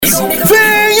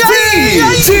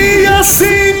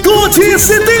de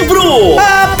setembro,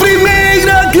 a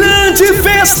primeira grande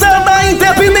festa da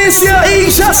Independência em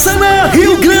JAÇANÃ,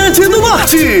 Rio Grande do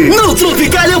Norte, no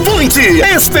Tropicália Point,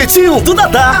 espetinho do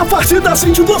Dadá, a partir das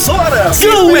 22 horas,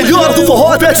 com o melhor do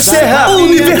forró pé de serra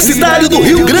universitário do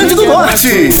Rio Grande do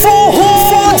Norte,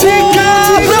 forró de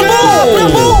cabra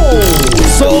bom.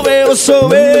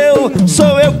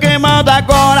 Sou eu quem manda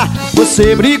agora.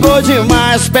 Você brigou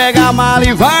demais, pega a mala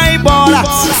e vai embora.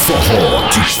 Forró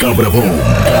de cabra bom.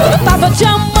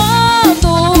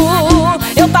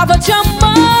 Eu tava te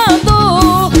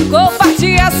amando,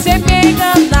 covarde a cê me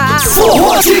enganar.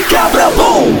 Forró de cabra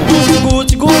bom.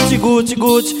 Guti, guti, guti, guti,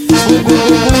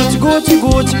 guti, guti,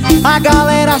 guti. A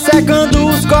galera secando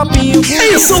os copinhos.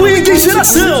 Isso em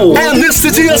geração. É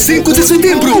neste dia 5 de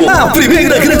setembro, a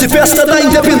primeira grande festa da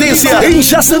Independência em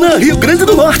JAÇANÃ, Rio Grande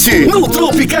do Norte, no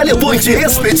Tropicália Point,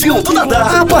 espetinho do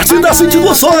Dadá, a partir das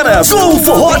 22 horas, com o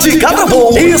forró de cabra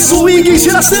bom. Isso em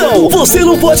geração. Você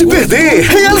não pode perder.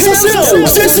 Realização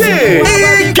CC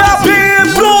e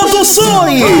KB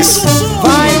Produções.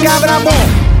 Vai, cabra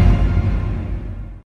bom.